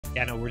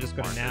Yeah, no, we're just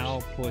going to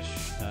now push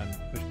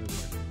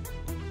movement.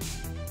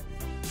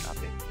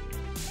 Copy.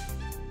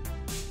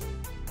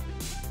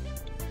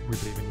 We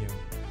believe in you.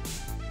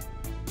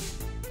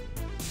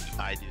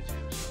 I do too,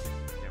 so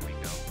there we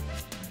go.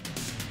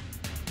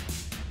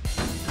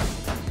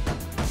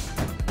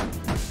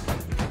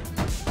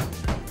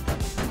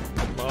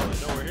 Well, I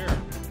know we're here.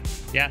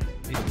 Yeah.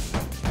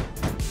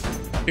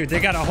 Dude, they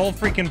got a whole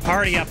freaking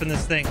party up in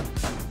this thing.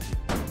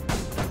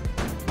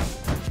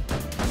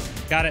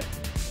 Got it.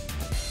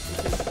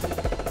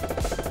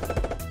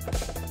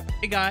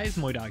 Hey guys,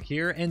 MoiDawg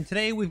here, and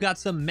today we've got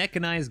some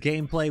mechanized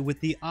gameplay with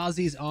the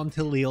Aussies on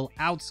Talil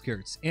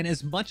outskirts. And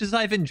as much as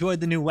I've enjoyed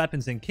the new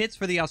weapons and kits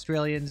for the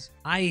Australians,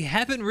 I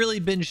haven't really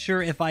been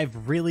sure if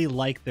I've really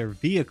liked their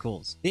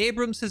vehicles. The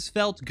Abrams has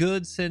felt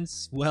good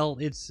since, well,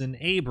 it's an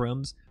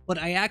Abrams, but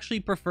I actually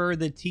prefer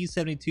the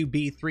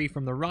T-72B3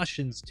 from the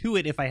Russians to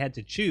it if I had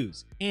to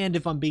choose. And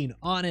if I'm being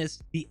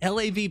honest, the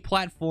LAV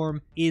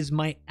platform is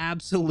my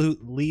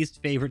absolute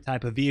least favorite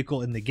type of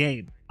vehicle in the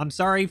game. I'm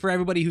sorry for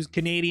everybody who's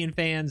Canadian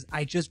fans,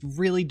 I just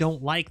really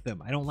don't like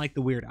them. I don't like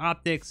the weird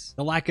optics,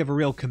 the lack of a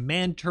real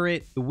command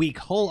turret, the weak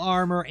hull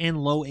armor,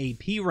 and low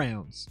AP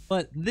rounds.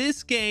 But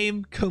this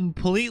game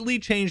completely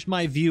changed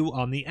my view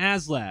on the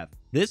ASLAV.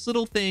 This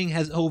little thing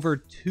has over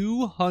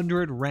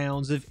 200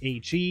 rounds of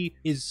HE,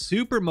 is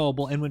super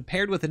mobile, and when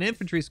paired with an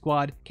infantry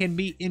squad, can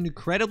be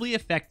incredibly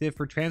effective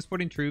for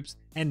transporting troops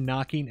and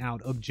knocking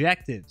out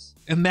objectives.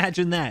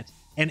 Imagine that.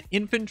 An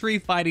infantry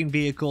fighting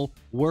vehicle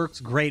works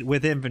great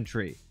with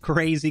infantry.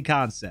 Crazy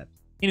concept.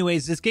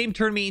 Anyways, this game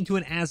turned me into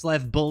an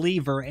ASLAV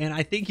believer, and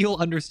I think you'll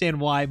understand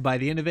why by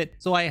the end of it,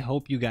 so I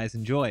hope you guys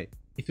enjoy.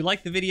 If you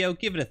liked the video,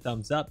 give it a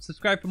thumbs up,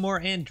 subscribe for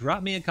more, and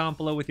drop me a comment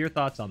below with your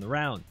thoughts on the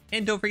round.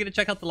 And don't forget to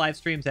check out the live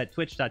streams at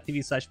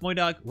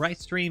twitch.tv/MoiDawg, where I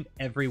stream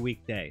every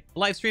weekday. The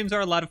live streams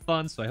are a lot of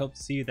fun, so I hope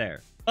to see you there.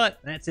 But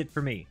that's it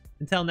for me.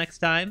 Until next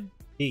time,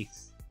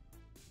 peace.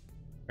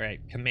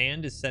 Alright,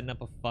 Command is setting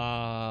up a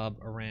fob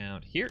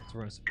around here, so we're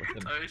going to support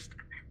them.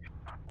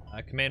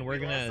 Command, we're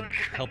going to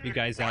help you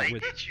guys out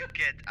with... Why did you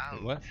get out?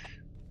 Wait, what?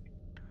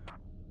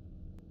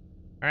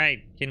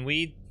 Alright, can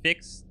we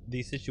fix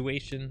the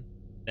situation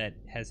that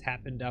has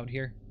happened out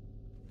here?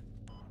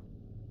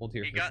 Hold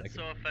here He for a got second.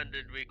 so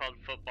offended we called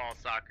football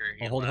soccer.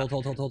 Oh, hold.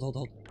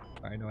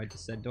 Alright, no, I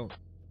just said don't.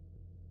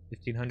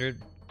 1500.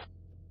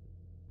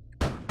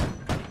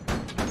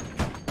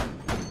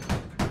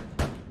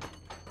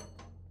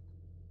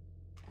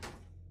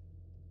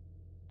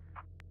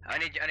 I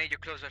need you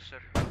closer, sir.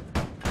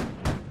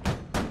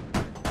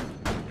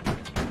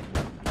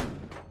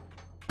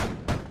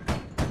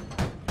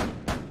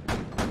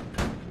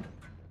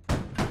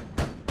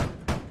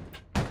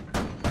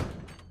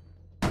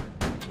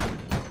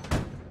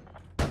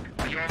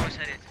 You almost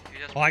had it. You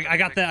just Oh, I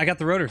got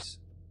the rotors.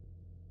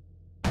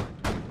 Yeah,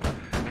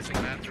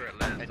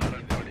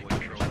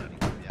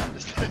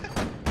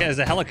 there's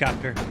a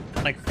helicopter,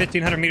 like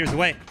 1,500 meters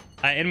away.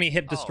 Enemy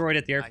hip destroyed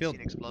at the airfield. I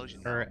see an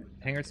explosion. Or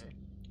hangars.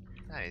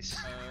 Nice.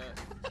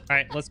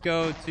 Alright, let's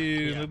go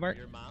to move mark.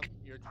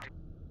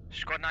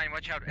 Squad 9,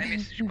 watch out. Enemy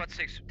Squad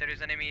 6. There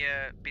is enemy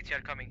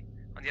BTR coming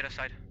on the other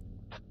side.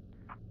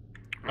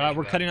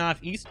 We're cutting off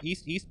east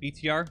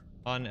BTR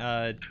on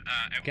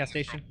gas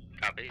station.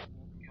 Copy.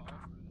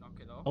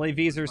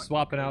 LAVs are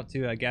swapping out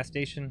to a gas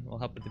station. We'll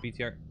help with the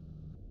BTR.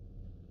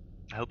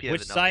 I hope you have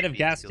Which enough side of AV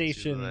gas skill to,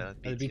 station are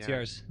the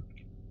BTRs?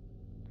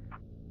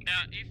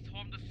 East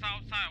from the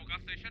south side of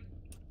gas station.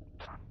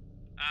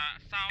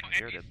 South I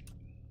heard and it. east.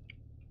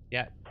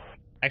 Yeah.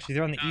 Actually,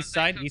 they're on the east they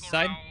side. should East go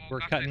side. around We're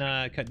gas cutting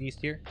station. cutting east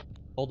here.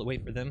 Hold it.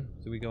 Wait for them.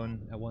 So we go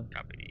in at one.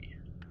 Copy.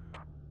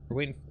 We're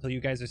waiting until you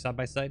guys are side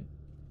by side.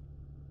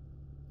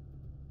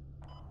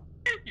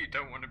 You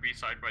don't want to be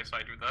side by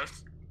side with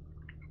us.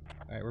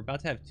 All right, we're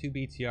about to have 2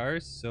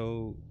 BTRs,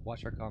 so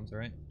watch our comms. All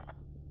right.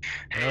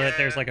 I know that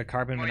there's like a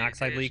carbon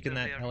monoxide leak in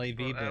that LAV,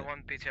 but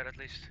one BTR at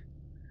least.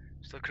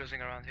 Still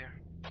cruising around here.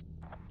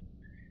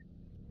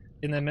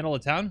 in the middle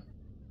of town.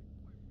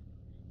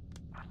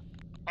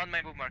 On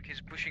my move mark,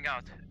 he's pushing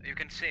out. You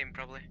can see him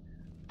probably.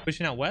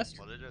 Pushing out west.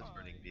 What are those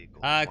burning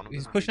vehicles? One of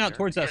He's them pushing out BTR?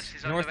 towards us. Yes,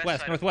 he's on the west Northwest,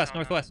 side of northwest,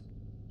 town now. northwest.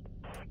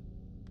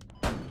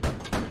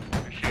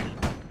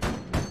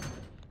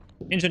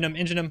 Engine him,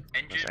 engine him.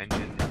 Those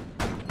engine.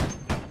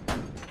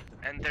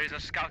 And there is a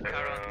scout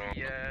car on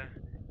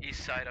the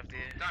east side of the.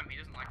 Damn, he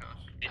doesn't like us.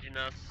 Engine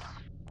us.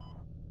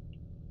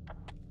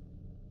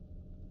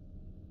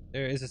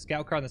 There is a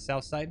scout car on the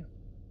south side.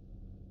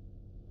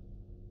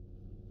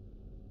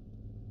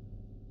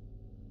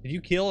 Did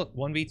you kill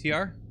one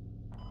BTR?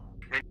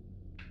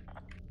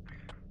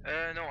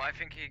 No, I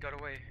think he got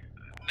away.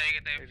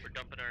 Negative. We're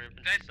dumping our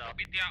infantry There's south.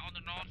 BTR on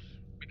the north.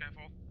 Be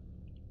careful.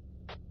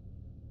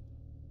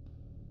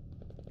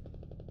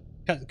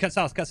 Cut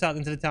south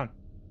into the town.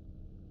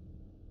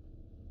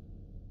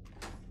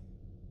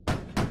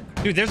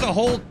 Dude, there's a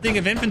whole thing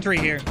of infantry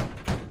here.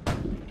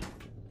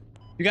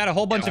 You got a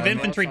whole bunch of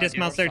infantry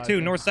dismounts there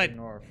too, north side.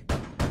 Go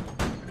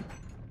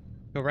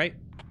right.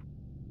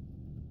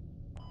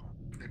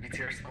 The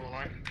BTR still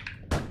alive.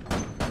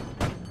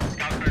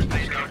 Scout cars,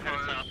 please. Scout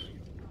cars south.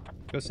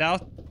 Go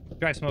south.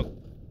 Drive smoke.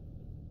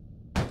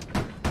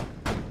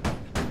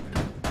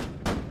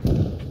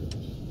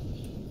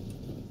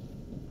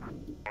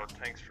 More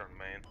tanks from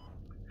main.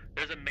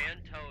 There's a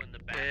manto in the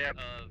back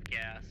of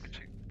gas,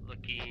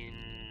 looking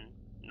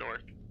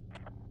north.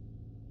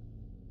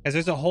 Guys,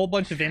 there's a whole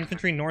bunch of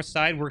infantry north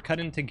side. We're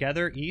cutting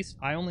together east.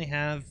 I only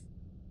have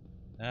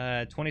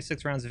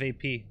 26 rounds of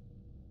AP.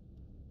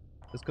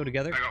 Let's go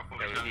together. I got full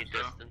Yeah, we need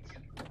shots, so. distance.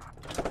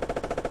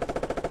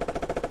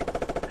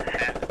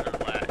 Half of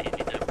the lat, you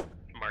need to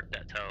mark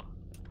that toe.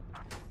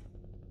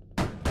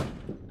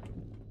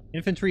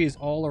 Infantry is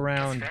all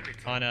around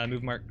on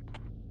move mark.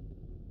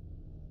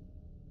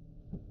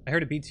 I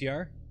heard a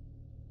BTR.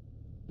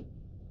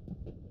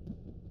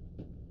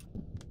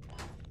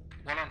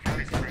 One on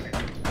Friday.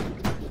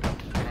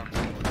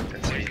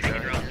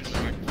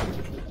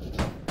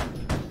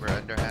 We're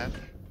under half.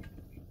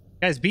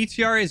 Guys,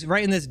 BTR is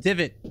right in this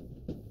divot.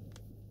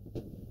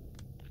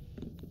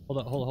 Hold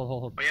on,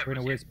 hold. Oh, yeah, We're in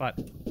a weird spot.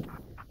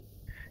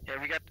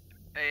 Yeah, we got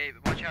a.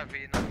 Watch out,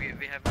 we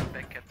have it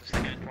back at the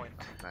second point.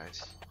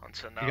 Nice.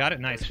 So now You got it?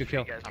 Nice, there's good three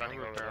kill. guys running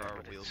over repair there, our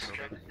but wheels it's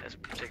building. has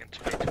taken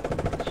way too long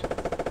for us.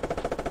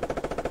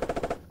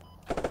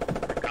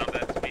 For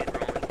combat speed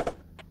rolling.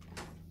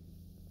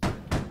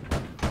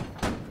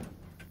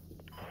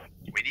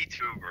 We need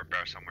to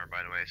repair somewhere,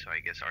 by the way, so I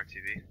guess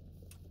RTV.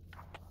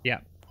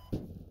 Yeah.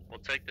 We'll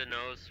take the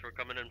nose. We're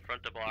coming in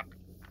front to block.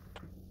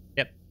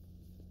 Yep.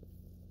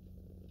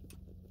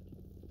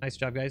 Nice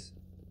job, guys.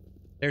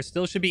 There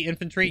still should be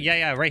infantry.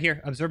 Yeah, right here.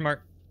 Observe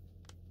mark.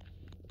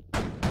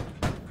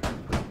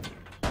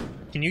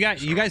 Can you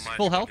guys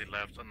full health?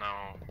 Left and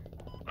now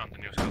on the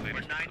new squad.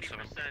 We're 90%.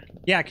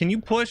 Yeah, can you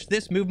push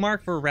this move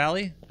mark for a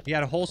rally? You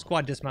got a whole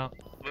squad dismount.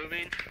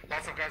 Moving.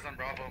 Lots of guys on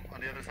Bravo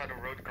on the other side of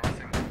the road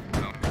crossing.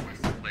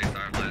 Placed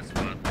our last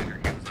squad leader.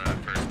 He was a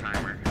first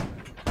timer.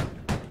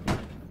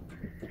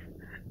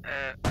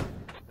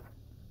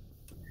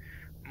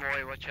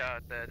 Moi, watch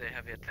out, they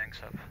have your tanks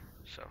up,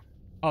 so.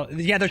 Oh,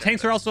 yeah, their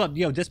tanks are also up.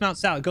 Yo, dismount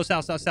south. Go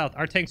south.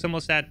 Our tank's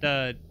almost at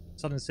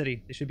Southern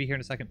City. They should be here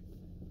in a second.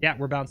 Yeah,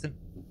 we're bouncing.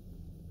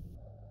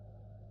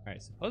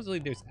 Alright, supposedly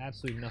there's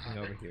absolutely nothing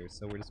over here,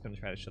 so we're just going to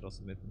try to shuttle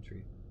some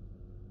infantry.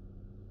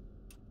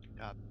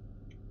 Got.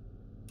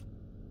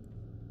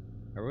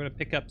 Alright, we're going to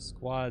pick up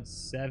squad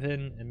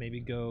 7 and maybe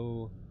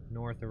go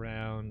north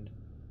around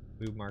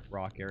Move Mark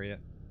Rock area.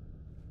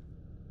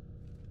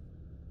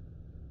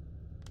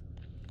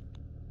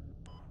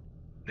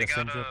 They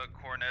got Messenger. a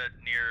cornet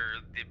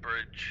near the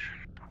bridge.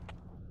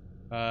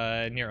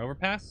 Near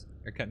overpass?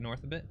 Or cut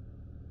north a bit?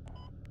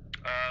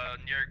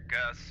 Near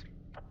gas.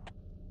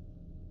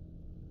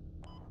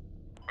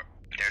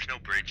 There's no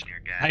bridge near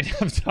gas.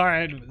 I'm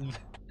sorry.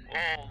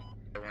 Well,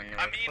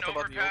 I mean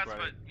overpass,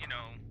 but you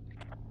know.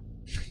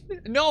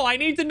 No, I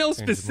need to know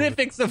Change the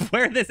specifics of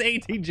where this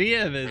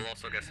ATGM is. We'll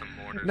also get some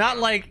mortars. Not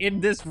out. like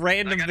in this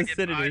random I gotta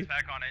vicinity. get eyes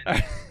back on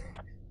it.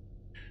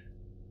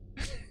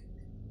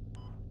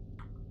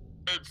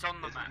 It's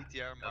on the There's map.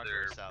 BTR mark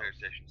Other south. repair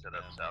station set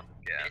up south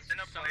of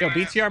gas. Yo,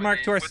 BTR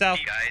mark to our With south.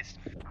 the guys.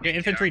 Yeah,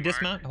 infantry BTR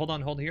mark.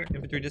 dismount. Hold here.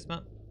 Infantry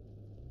dismount.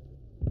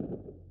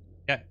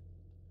 Yeah.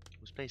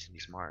 Who's placing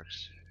these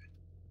marks?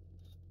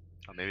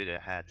 Oh, maybe they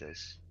had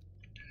this.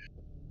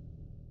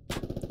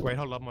 Wait,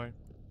 hold up, more.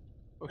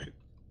 Oh shit.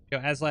 Yo,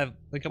 Aslav,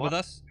 link up with What?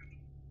 us.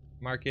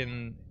 Mark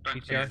in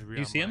He's BTR. Do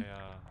you see him?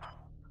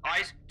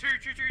 Eyes, two.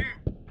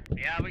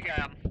 Yeah, we got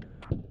him.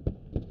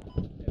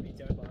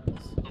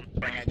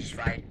 When I just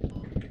fight.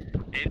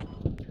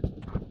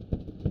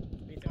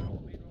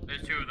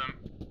 There's two of them.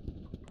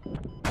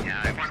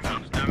 Yeah, I One of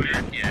them's down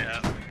there.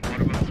 Yeah.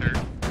 One of them's hurt.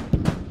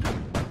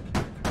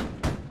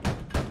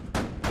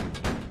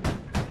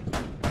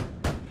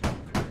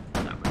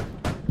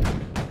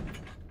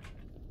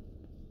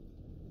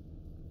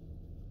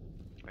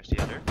 Where's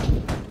the other?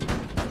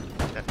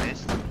 That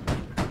missed.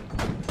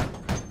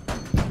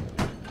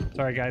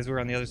 Sorry, guys, we're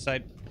on the other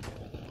side.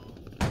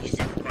 He's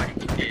in the corner.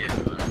 Yeah.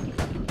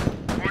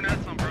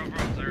 Cornets on Bravo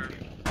Reserve.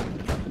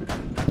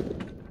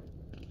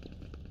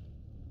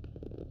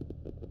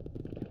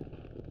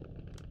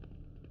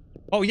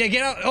 Oh, yeah,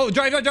 get out. Oh,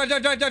 drive.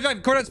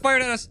 Cornet's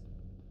fired at us.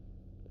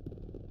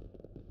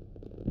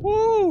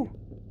 Woo!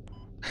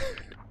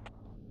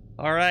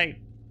 All right.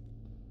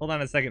 Hold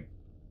on a second.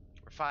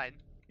 We're fine.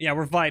 Yeah,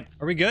 we're fine.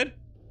 Are we good?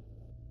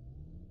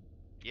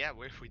 Yeah,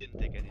 we didn't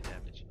take any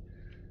damage.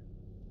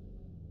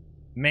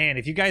 Man,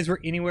 if you guys were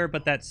anywhere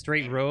but that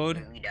straight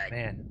road, We died.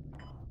 man.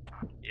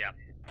 Yeah.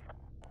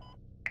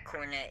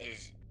 Cornet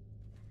is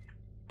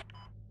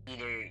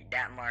either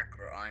that mark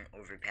or on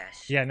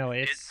overpass. Yeah, no,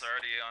 It's it's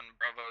already on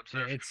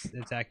Bravo yeah, Observe.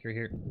 it's accurate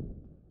here.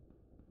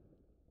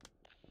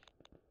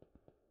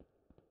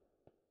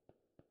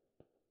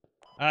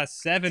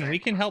 Seven, we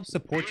can help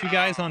support you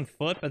guys on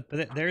foot, but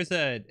there's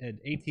an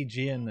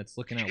ATGN that's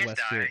looking Did out you guys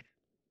west here. die?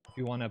 If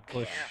you want to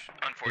push this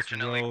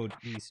Unfortunately. road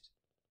east.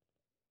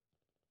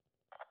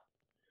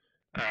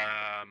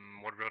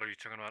 What road are you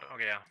talking about?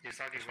 Okay, yeah. It's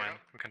fine.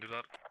 We can do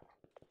that.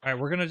 All right,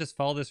 we're gonna just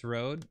follow this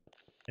road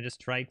and just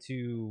try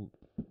to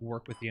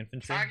work with the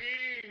infantry.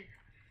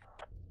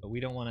 but we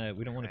don't want to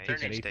Okay, peek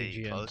that stay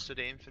ATGM. close to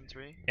the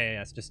infantry.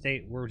 Yeah, just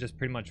stay. We're just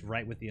pretty much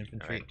right with the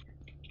infantry.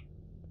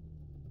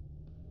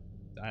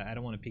 Alright. I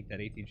don't want to peek that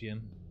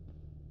ATGM.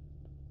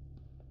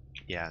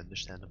 Yeah,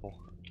 understandable.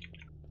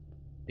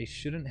 They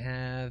shouldn't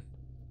have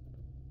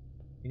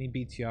any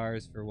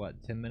BTRs for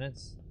what, 10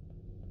 minutes?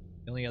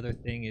 The only other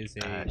thing is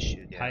a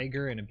Shoot, yeah.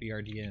 Tiger and a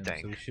BRDM,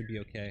 Tank. so we should be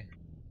okay.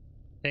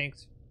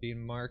 Tanks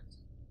being marked.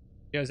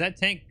 Yo, is that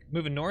tank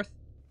moving north?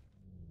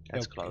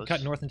 That's Yo, close.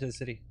 cut north into the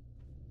city.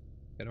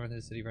 Cut north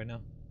into the city right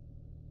now.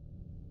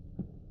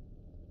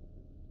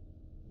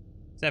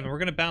 7, we're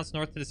gonna bounce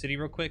north to the city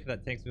real quick if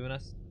that tank's moving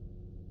us.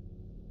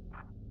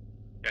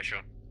 Yeah,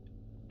 sure.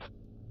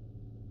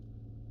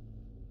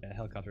 Yeah,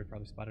 helicopter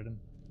probably spotted him.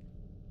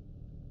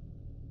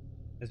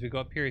 As we go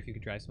up here, if you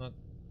could dry smoke.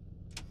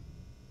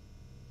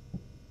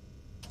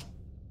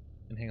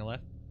 And hang a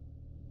left.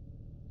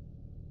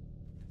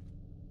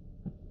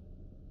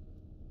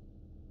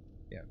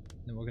 Yeah,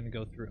 then we're gonna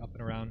go through up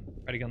and around.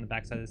 Try to get on the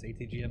backside of this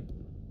ATGM.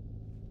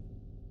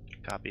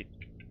 Copy.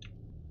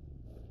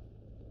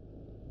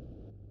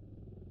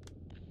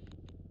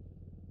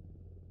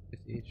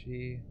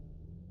 HE.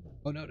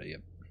 Oh no,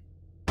 yep.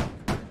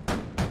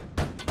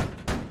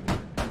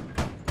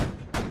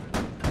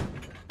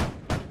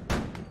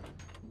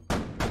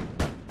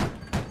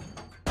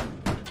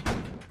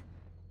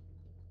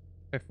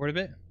 Try forward a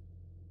bit.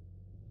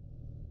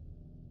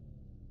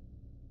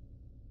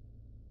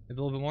 Maybe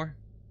a little bit more.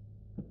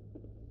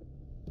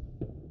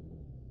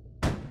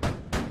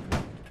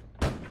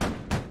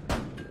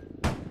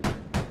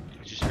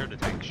 I just heard the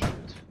tank shoot.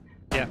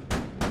 Yeah.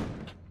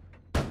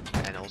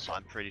 And also,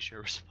 I'm pretty sure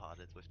we're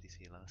spotted with these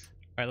helos.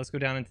 Alright, let's go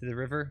down into the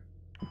river.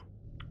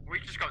 We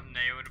just got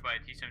nailed by a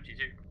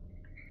T-72.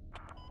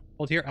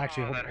 Hold here.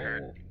 Actually, Oh, hold. that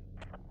hurt. Oh.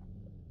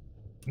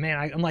 Man,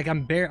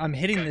 I'm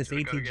hitting Got this to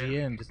it, go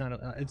ATGM. Just not.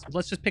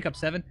 Let's just pick up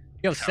 7.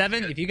 Yo,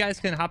 7. good. If you guys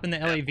can hop in the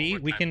LAV,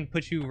 forward we time. can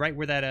put you right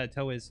where that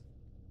tow is.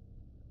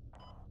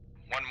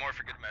 One more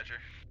for good measure.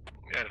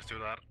 Yeah, let's do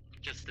that.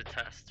 Just the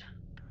test.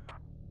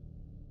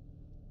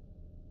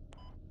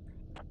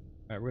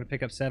 Alright, we're gonna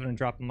pick up 7 and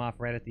drop them off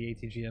right at the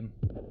ATGM.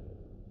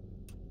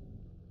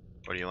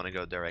 Or do you want to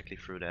go directly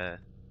through the...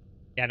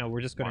 Yeah, no,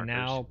 we're just gonna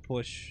Markers. now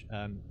push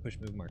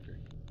move marker.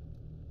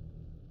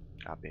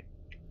 Copy.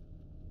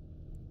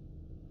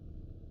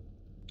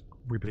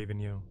 We believe in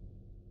you.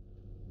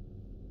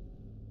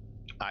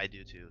 I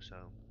do too, so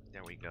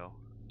there we go.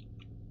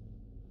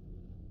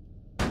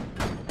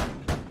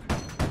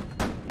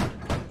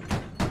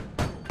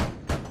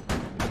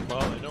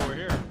 Well, I know we're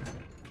here.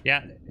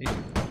 Yeah.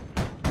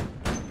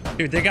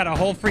 Dude, they got a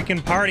whole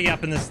freaking party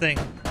up in this thing.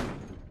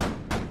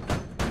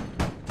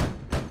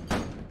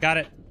 Got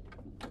it.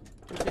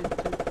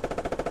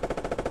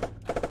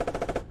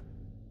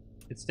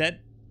 It's dead.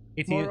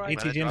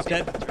 ATGM's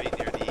dead. Infantry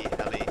near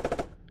the alley.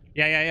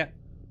 Yeah.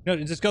 No,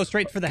 just go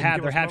straight for the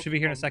hab. Their hab should be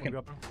here in a second.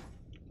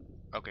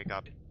 Okay,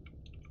 copy.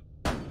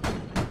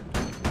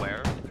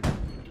 Where?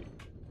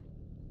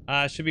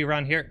 Should be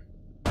around here.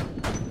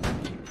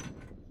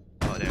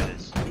 Oh, there it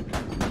is.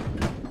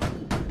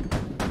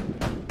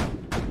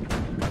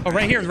 Oh,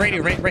 right here is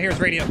radio. Right here is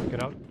radio.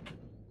 Get out.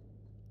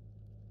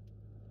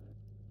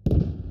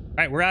 All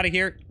right, we're out of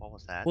here. What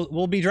was that?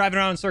 We'll be driving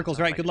around in circles.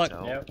 Right. Good luck.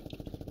 So.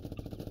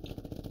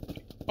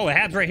 Oh, the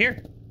hab's right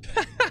here.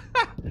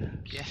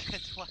 Yeah,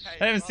 that's why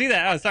I didn't see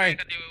that. Oh, sorry.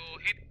 Can you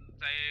hit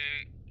the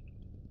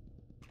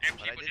But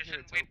empty I did hear position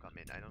a tow come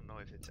in. I don't know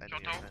if it's enemy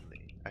or Tow?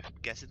 friendly. I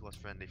guess it was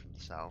friendly from the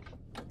south.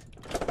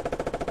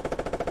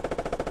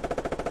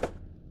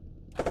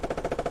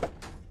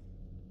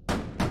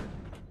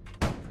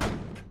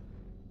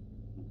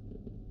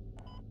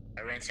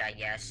 We're inside,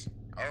 yes.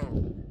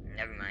 Oh,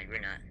 never mind, we're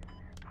not.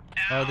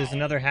 Oh, there's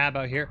another hab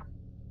out here.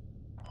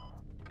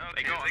 Oh,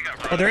 they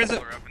got Oh, there is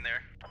a- up in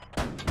there.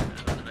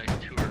 That was a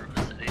nice tour of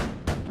the city.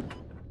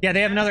 Yeah,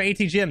 they have another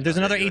ATGM. There's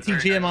another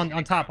ATGM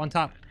on top.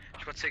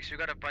 Squad 6, you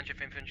got a bunch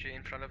of infantry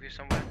in front of you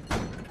somewhere.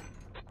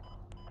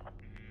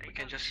 We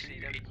can just see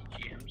them.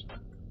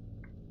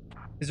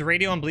 Is the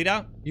radio on bleed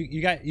out?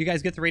 You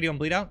guys get the radio on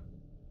bleed out?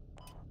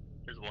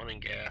 There's one in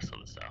gas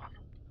on the south.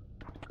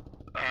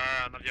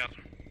 Not yet.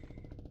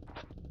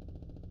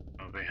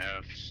 We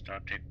have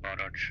static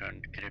barrage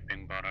and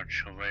creeping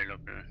barrage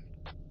available.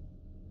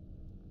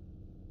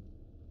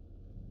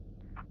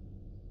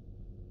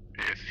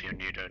 If you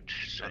need it,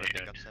 say Wanna pick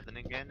that. up 7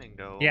 again and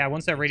go. Yeah,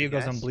 once that radio into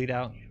goes on gas? bleed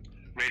out.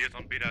 Radio's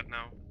on beat out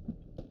now.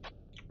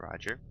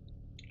 Roger.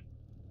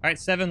 All right,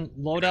 7,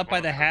 load up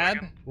by the hab.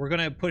 We're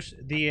gonna push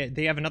the.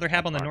 They have another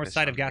hab on the north Marcus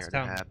side of from near the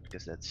Gastown. hab,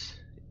 because that's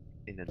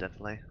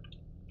indefinitely.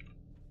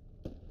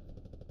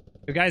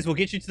 So guys, we'll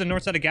get you to the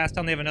north side of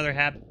Gastown. They have another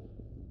hab.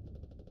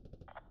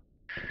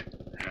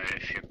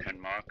 If you can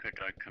mark it,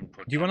 I can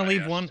put. Do you want to an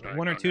leave airstrike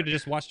one or on two it. to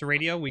just watch the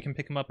radio? We can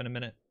pick them up in a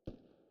minute.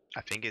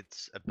 I think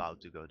it's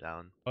about to go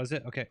down. Oh, is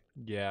it? Okay.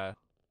 Yeah.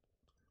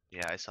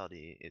 Yeah, I saw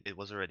the. It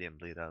was already in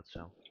bleed out,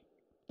 so.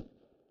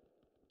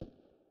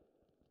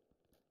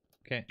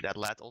 Okay. That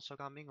lad also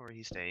coming, or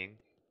he's staying?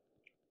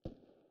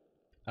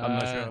 I'm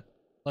not sure.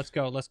 Let's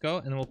go,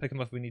 and then we'll pick him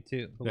up if we need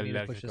to. But we need to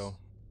Let's push this. go.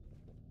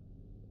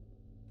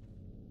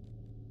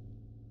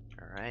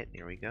 Alright,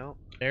 here we go.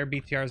 Their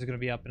BTRs are going to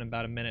be up in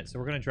about a minute. So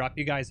we're going to drop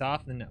you guys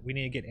off, and then we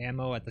need to get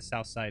ammo at the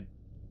south side.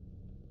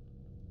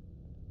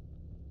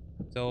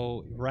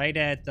 So right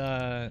at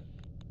the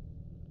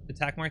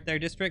attack mark there,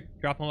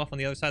 district. Drop them off on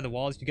the other side of the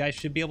walls. You guys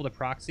should be able to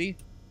proxy.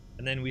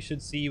 And then we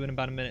should see you in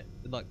about a minute.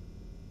 Good luck.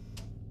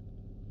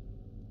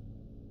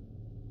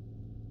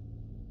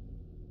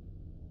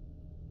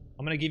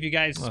 I'm going to give you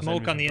guys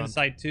smoke on the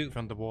inside too.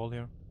 Front the wall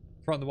here.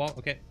 Front of the wall?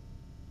 Okay.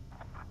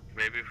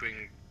 Maybe if we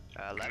can,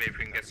 maybe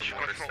we can get some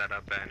water set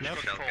up and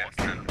Left. shell gas.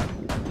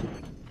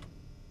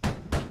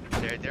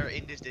 They're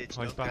in this ditch.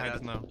 Oh, he's Don't cut behind us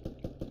out. now.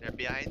 They're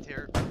behind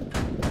here.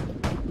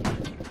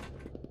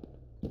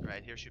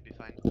 Right, here should be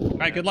fine.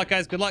 Alright, good luck,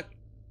 guys. Good luck.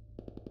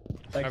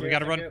 Alright, we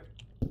gotta run.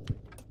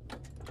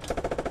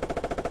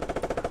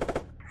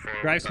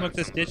 Drive smoke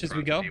this ditch as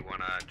we go. You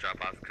wanna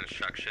drop off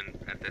construction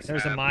at this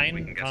There's a tab? We mine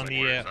can get on some the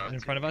water set in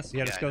up. front of us.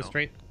 Yeah, just I go know.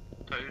 straight.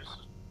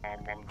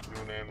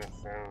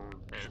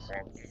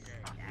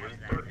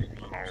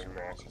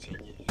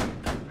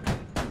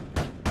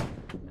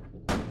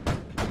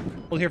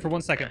 Hold here for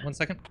 1 second. 1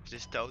 second.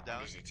 Just toe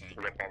down.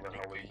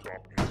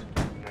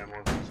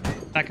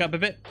 Back up a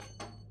bit.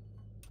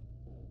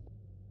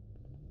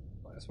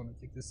 I just want to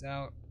take this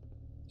out.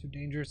 Too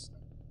dangerous.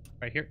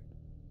 Right here.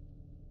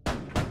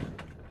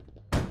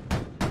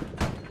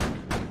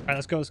 Alright,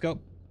 let's go. Let's go.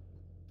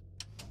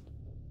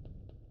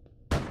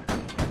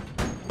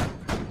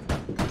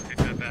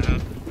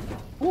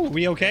 Ooh,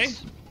 we okay?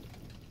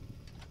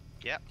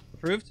 Yep.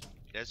 Approved?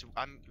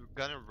 I'm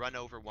gonna run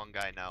over one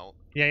guy now.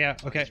 Yeah, yeah,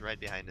 okay. He's right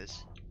behind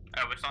us.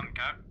 It's on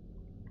cap.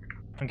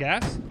 On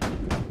gas?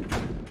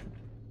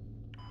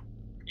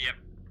 Yep.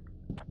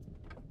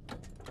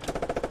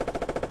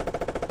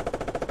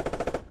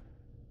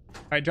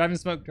 Alright, driving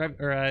smoke. Thank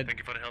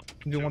you for the help.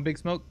 Do one big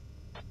smoke.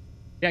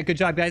 Yeah, good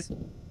job, guys.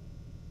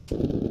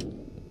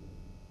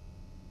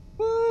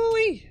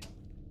 Woo-wee! Do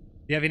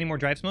you have any more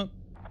drive smoke?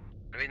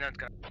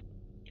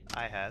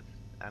 I have.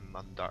 I'm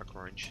on dark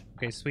orange.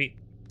 Okay, sweet.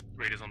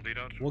 Raiders on bleed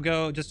out. We'll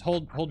go, just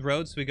hold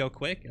road so we go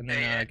quick, and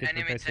then get to the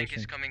enemy repair tank station.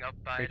 is coming up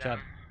by Great job.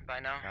 by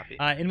now. Copy.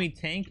 Enemy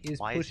tank is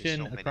Why is there pushing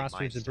so many across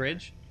towards the mines there?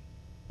 bridge.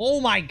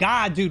 Oh my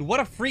god, dude, what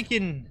a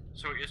freaking...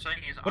 So what you're saying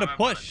is What a I'm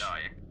about push. to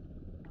die.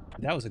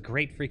 That was a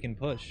great freaking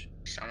push.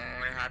 Something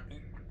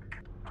happened.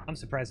 I'm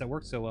surprised that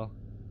worked so well.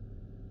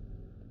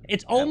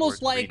 It's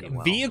almost worked like really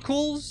well.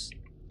 vehicles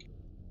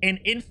and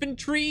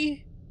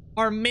infantry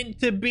are meant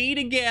to be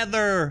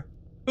together.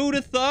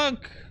 Who'da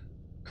thunk?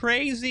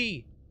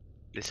 Crazy.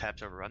 This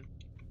has overrun.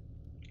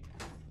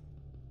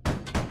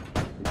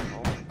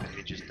 Oh,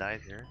 we just died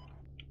here.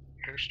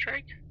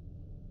 Airstrike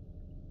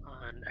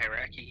on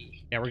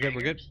Iraqi. Yeah, we're good,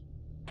 we're good.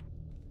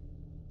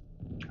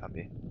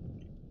 Copy.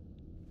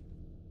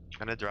 I'm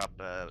gonna drop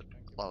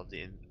all of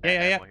the Yeah.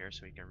 ammo here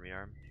so we can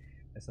rearm.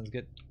 That sounds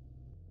good.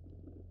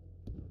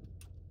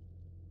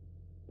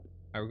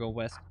 Alright, we'll go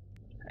west.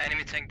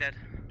 Enemy tank dead.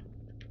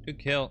 Good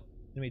kill.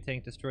 Enemy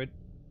tank destroyed.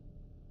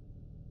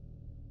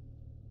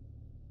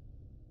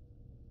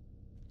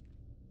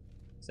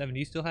 Seven, do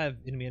you still have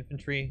enemy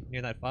infantry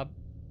near that fob?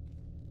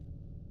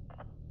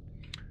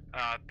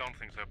 Don't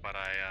think so, but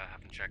I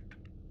haven't checked.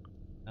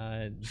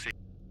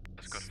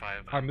 Let's go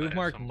 5. Our move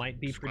mark might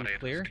be squad pretty 8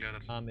 clear. has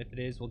cleared it. If it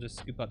is, we'll just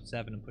scoop up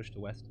 7 and push to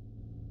west.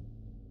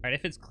 Alright,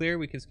 if it's clear,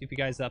 we can scoop you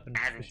guys up and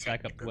I haven't push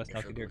back up to technical West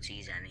Alcadir.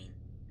 difficulties, I mean.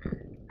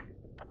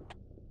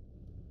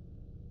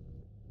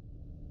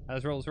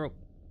 Let's roll, let's roll.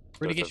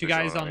 We're gonna get you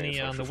guys on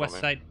the west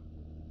side.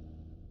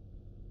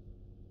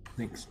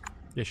 Thanks.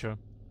 Yeah, sure.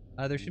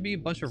 There should be a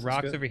bunch of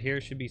rocks over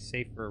here. Should be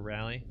safe for a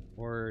rally.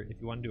 Or if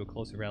you want to do a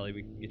closer rally,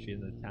 we can get you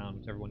into the town,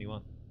 whichever one you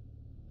want.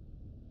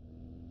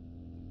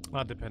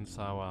 That depends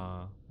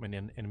how many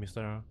enemies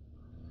there are.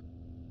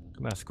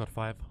 Gonna escort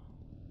 5.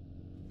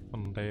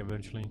 And they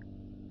eventually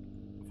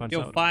find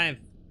Yo, out. 5,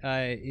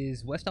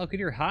 is West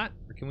Alcadir hot?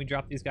 Or can we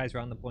drop these guys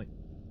around the point?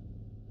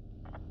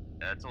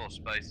 Yeah, it's a little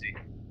spicy.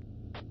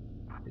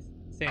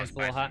 Saying it's a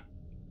little hot.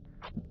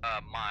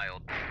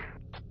 Mild.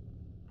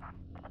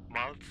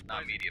 Mild?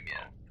 Not medium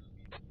yet.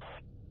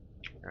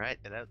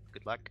 Alright, get out.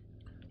 Good luck.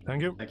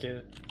 Thank you. Thank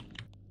you.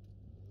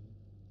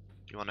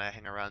 You wanna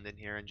hang around in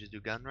here and just do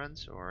gun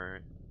runs, or?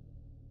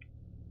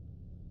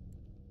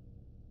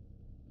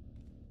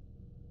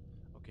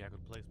 Okay, I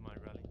could place my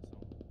rally, so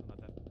I'm not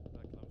that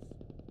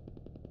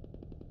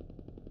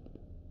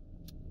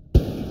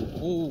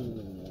close.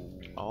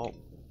 Ooh. Oh.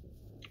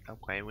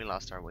 Okay, we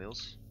lost our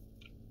wheels.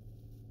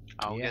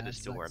 I'll Yeah, get us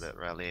to where sucks. that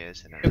rally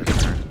is and then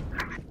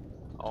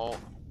Oh,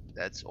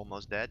 that's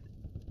almost dead.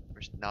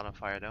 We're not on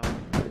fire though.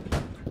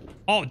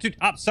 Oh, dude,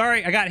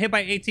 sorry. I got hit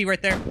by AT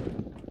right there.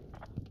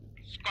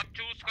 Squad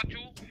 2,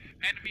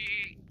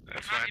 enemy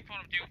That's hot fine. in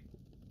front of you.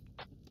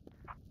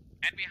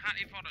 Enemy hot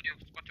in front of you,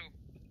 Squad 2.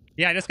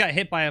 Yeah, I just got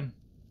hit by him.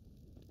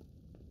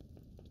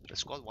 Does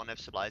squad 1 have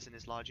supplies in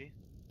his logi?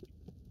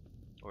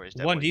 Or is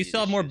that One, what do you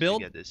still have just more used to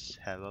build? Get this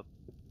have up?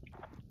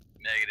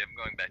 Negative, I'm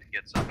going back to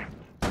get some.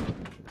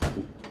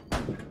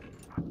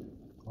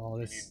 Oh,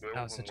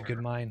 that was such a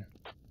good mine.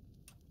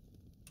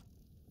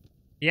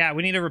 Yeah,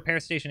 we need a repair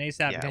station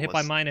ASAP. Got hit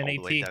by mine and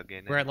AT.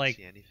 We're at like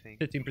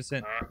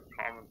 15%.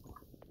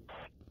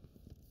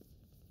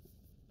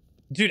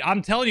 Dude,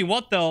 I'm telling you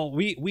what though,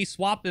 we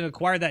swapped and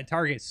acquired that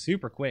target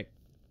super quick.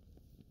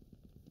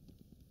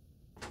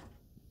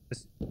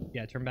 Just,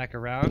 yeah, turn back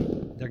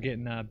around. They're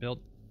getting built.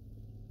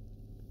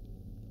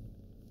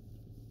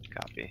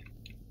 Copy.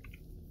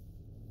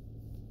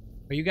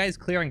 Are you guys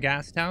clear on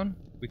Gastown?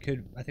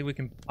 I think we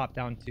can pop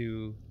down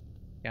to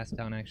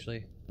Gastown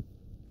actually.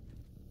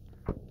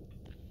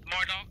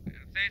 MoiDawg,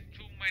 there's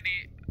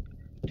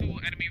two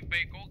enemy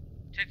vehicles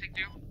chasing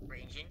you.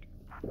 Ranging.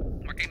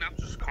 Marking up.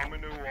 Just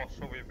coming to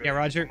subway base. Yeah,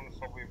 Roger. Coming to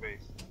subway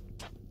base.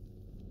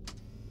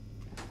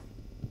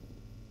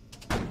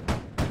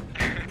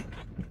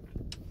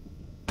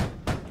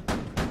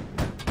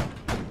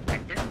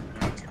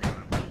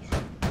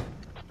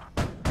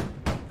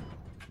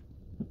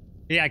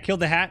 Yeah, I killed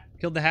the hat.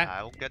 Killed the hat.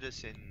 I'll get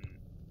us in.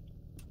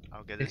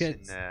 I'll get us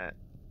in the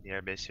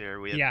airbase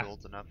here. We have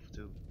built enough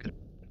to.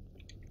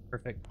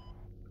 Perfect.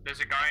 There's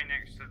a guy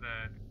next to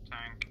the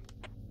tank.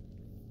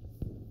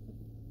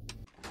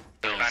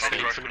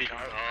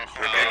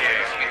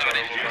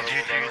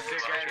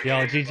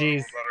 Yo,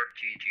 GG's.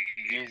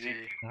 Easy.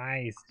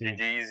 Nice, dude.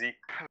 Easy.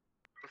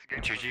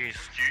 GG's.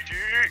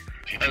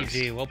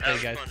 GG. Well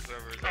played, guys.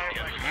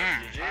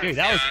 Dude,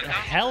 that was a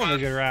hell of a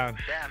good round.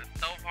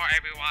 So far,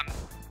 everyone.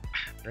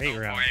 Great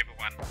round. For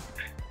everyone.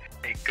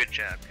 Hey, good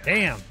job, guys.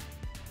 Damn.